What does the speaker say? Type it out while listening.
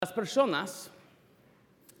Las personas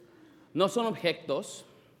no son objetos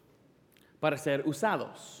para ser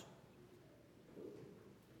usados,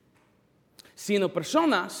 sino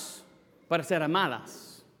personas para ser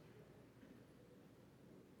amadas.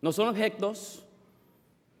 No son objetos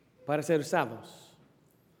para ser usados,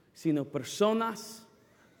 sino personas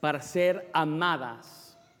para ser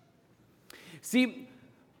amadas. Si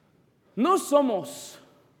no somos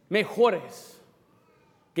mejores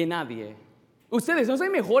que nadie, ustedes no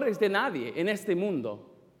son mejores de nadie en este mundo.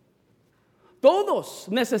 Todos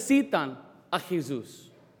necesitan a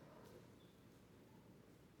Jesús.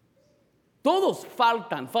 Todos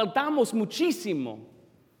faltamos muchísimo.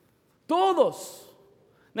 Todos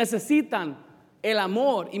necesitan el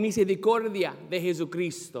amor y misericordia de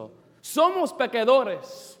Jesucristo. Somos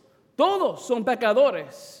pecadores. Todos son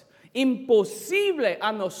pecadores. Imposible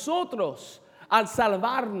a nosotros al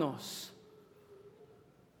salvarnos.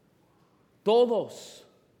 Todos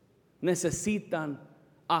necesitan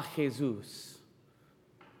a Jesús.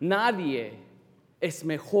 Nadie es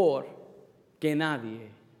mejor que nadie.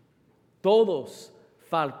 Todos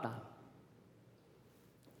faltan.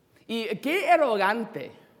 Y qué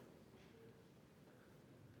arrogante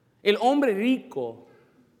el hombre rico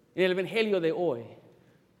en el evangelio de hoy.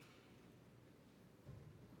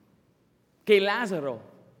 Que Lázaro,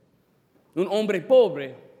 un hombre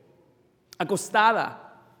pobre, acostada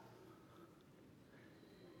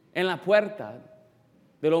en la puerta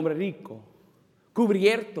del hombre rico,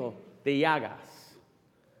 cubierto de llagas.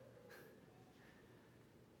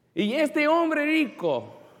 Y este hombre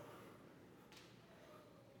rico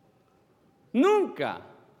nunca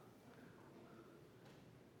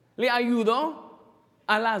le ayudó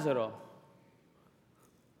a Lázaro.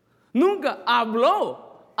 Nunca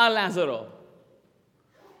habló a Lázaro.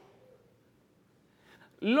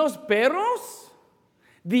 Los perros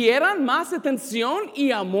dieran más atención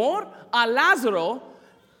y amor a Lázaro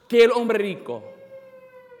que el hombre rico.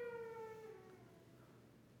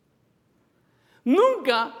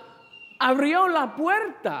 Nunca abrió la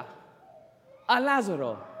puerta a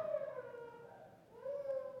Lázaro.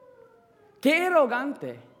 ¡Qué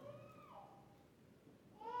arrogante!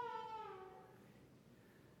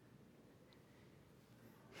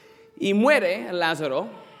 Y muere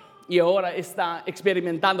Lázaro y ahora está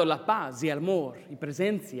experimentando la paz y el amor y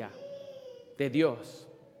presencia de Dios.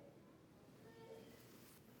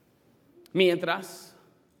 Mientras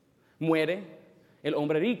muere el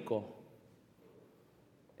hombre rico,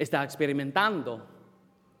 está experimentando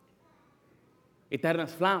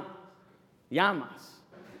eternas llamas,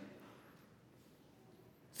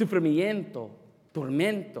 sufrimiento,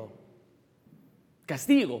 tormento,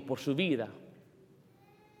 castigo por su vida.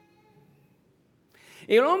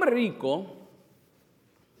 El hombre rico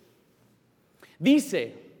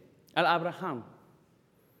dice a Abraham: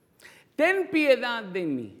 ten piedad de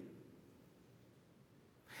mí.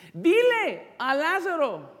 Dile a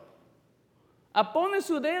Lázaro, pone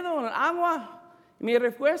su dedo en el agua y me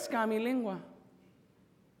refresca mi lengua.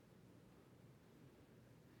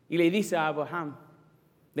 Y le dice a Abraham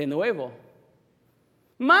de nuevo: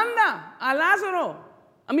 manda a Lázaro,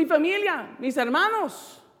 a mi familia, mis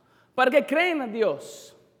hermanos, para que crean a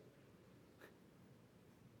Dios.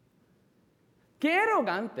 ¡Qué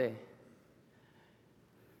arrogante!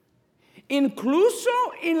 Incluso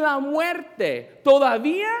en la muerte,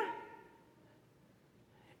 todavía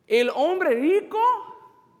el hombre rico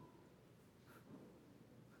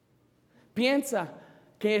piensa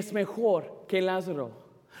que es mejor que Lázaro.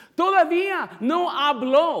 Todavía no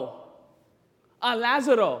habló a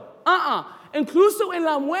Lázaro. Incluso en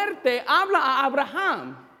la muerte habla a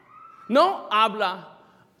Abraham. No habla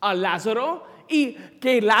a Lázaro, y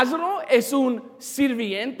que Lázaro es un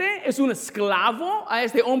sirviente, es un esclavo a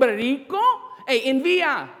este hombre rico.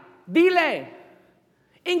 Envía, dile.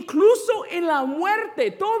 Incluso en la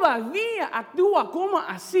muerte todavía actúa como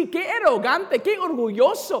así. Qué arrogante, qué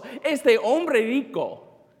orgulloso este hombre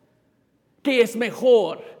rico, que es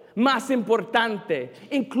mejor, más importante.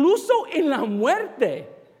 Incluso en la muerte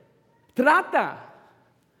trata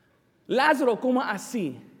Lázaro como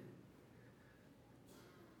así.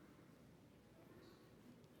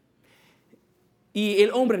 Y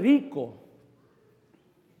el hombre rico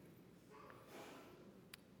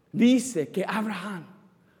dice que Abraham,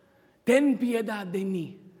 ten piedad de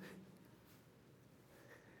mí.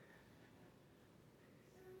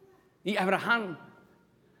 Y Abraham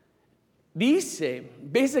dice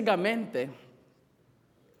básicamente: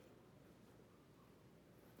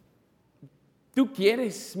 tú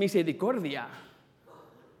quieres misericordia,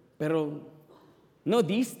 pero no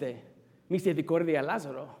diste misericordia a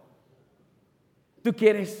Lázaro. Tú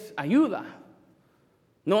quieres ayuda,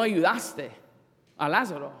 No ayudaste a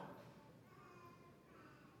Lázaro.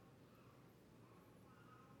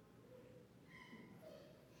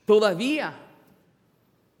 Todavía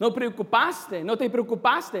no te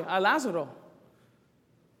preocupaste a Lázaro.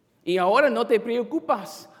 Y ahora no te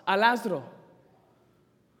preocupas a Lázaro.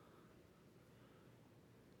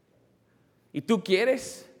 ¿Y tú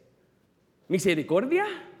quieres misericordia?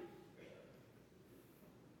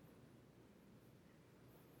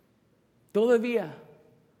 Todavía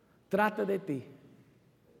trata de ti.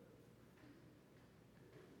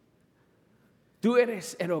 Tú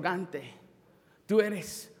eres arrogante. Tú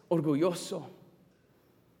eres orgulloso,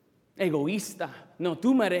 egoísta. No,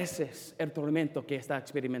 tú mereces el tormento que está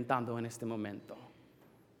experimentando en este momento.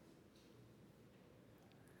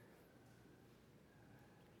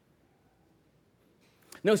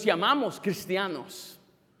 Nos llamamos cristianos,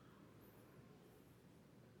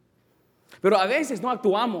 pero a veces no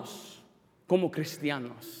actuamos como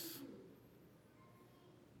cristianos.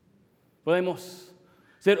 Podemos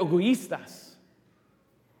ser egoístas,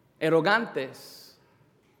 arrogantes,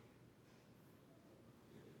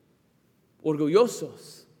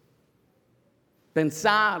 orgullosos,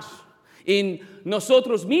 pensar en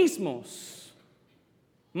nosotros mismos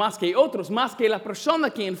más que otros, más que la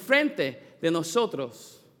persona que enfrente de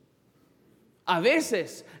nosotros. A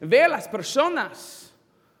veces ve a las personas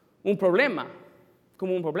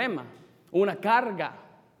como un problema, una carga,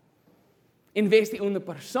 en vez de una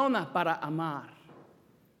persona para amar.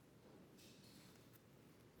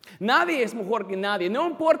 Nadie es mejor que nadie, no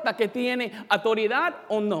importa que tiene autoridad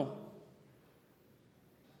o no,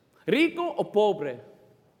 rico o pobre,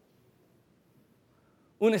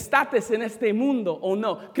 un estatus en este mundo o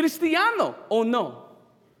no, cristiano o no,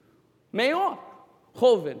 mayor,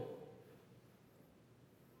 joven.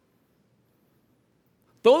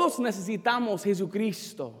 Todos necesitamos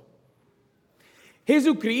Jesucristo.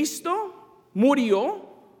 Jesucristo murió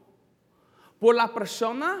por la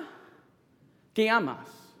persona que amas.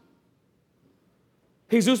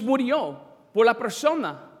 Jesús murió por la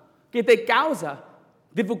persona que te causa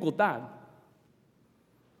dificultad.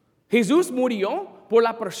 Jesús murió por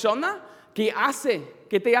la persona que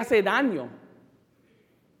te hace daño.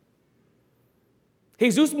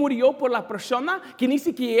 Jesús murió por la persona que ni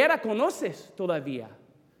siquiera conoces todavía.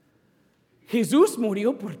 Jesús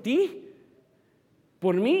murió por ti,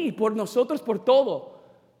 por mí y por nosotros, por todo,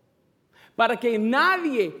 para que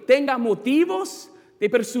nadie tenga motivos de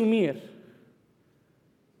presumir.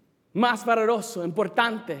 Más valioso,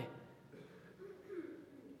 importante,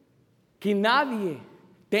 que nadie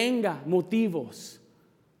tenga motivos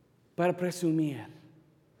para presumir.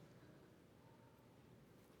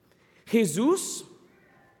 Jesús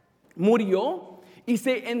murió y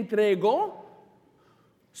se entregó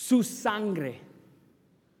su sangre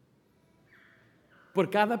por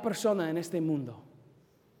cada persona en este mundo.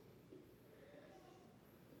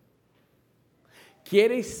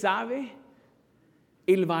 ¿Quieres saber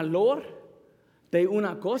el valor de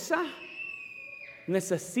una cosa?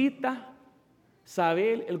 Necesita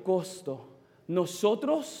saber el costo.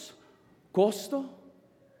 Nosotros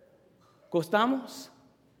costamos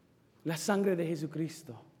la sangre de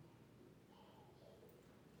Jesucristo.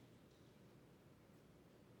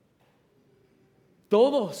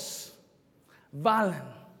 Todos valen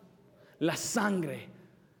la sangre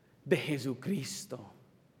de Jesucristo.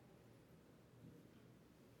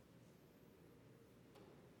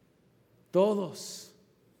 Todos,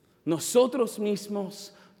 nosotros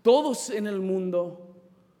mismos, todos en el mundo,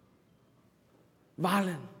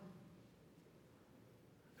 valen.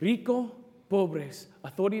 Rico, pobres,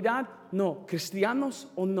 autoridad, no, cristianos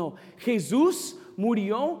o no. Jesús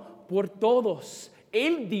murió por todos.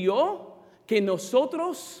 Él dio que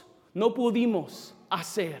nosotros no pudimos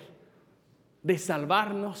hacer, de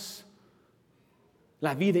salvarnos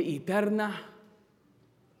la vida eterna.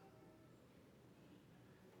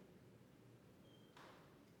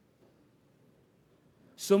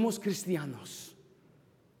 Somos cristianos.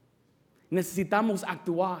 Necesitamos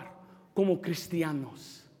actuar como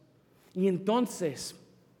cristianos. Y entonces,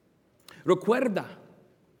 recuerda,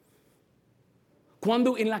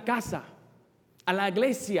 cuando en la casa, a la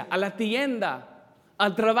iglesia, a la tienda,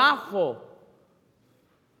 al trabajo,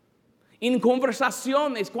 en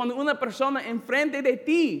conversaciones, cuando una persona enfrente de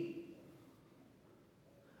ti,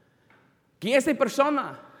 que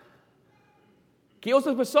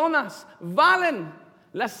otras personas valen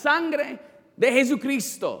la sangre de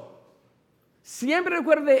Jesucristo. Siempre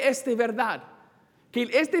recuerde esta verdad, que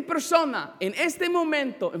esta persona en este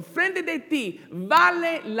momento, enfrente de ti,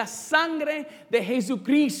 vale la sangre de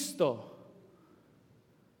Jesucristo.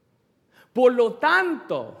 Por lo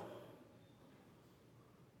tanto,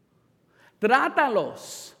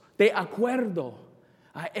 Trátalos de acuerdo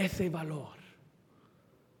a ese valor.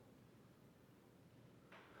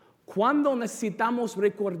 Cuando necesitamos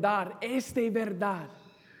recordar esta verdad,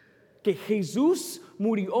 que Jesús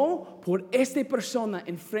murió por esta persona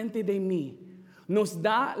enfrente de mí, nos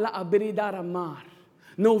da la habilidad de amar,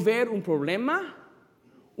 no ver un problema,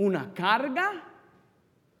 una carga,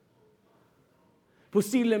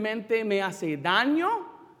 posiblemente me hace daño,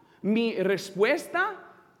 mi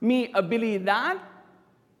respuesta, mi habilidad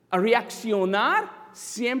a reaccionar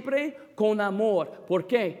siempre con amor. ¿Por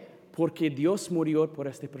qué? Porque Dios murió por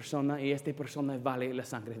esta persona y esta persona vale la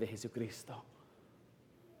sangre de Jesucristo.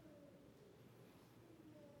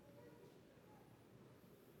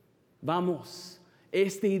 Vamos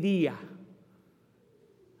este día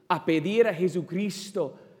a pedir a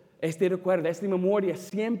Jesucristo este recuerdo, esta memoria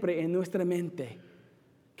siempre en nuestra mente.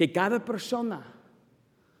 Que cada persona,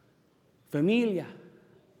 familia,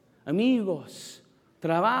 amigos,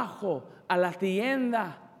 trabajo, a la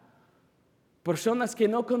tienda, personas que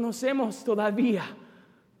no conocemos todavía,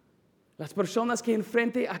 las personas que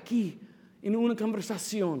enfrente aquí en una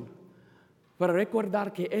conversación, para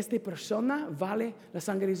recordar que esta persona vale la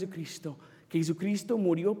sangre de Jesucristo, que Jesucristo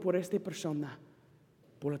murió por esta persona.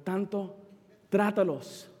 Por lo tanto,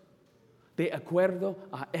 trátalos de acuerdo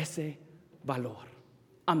a ese valor.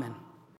 Amén.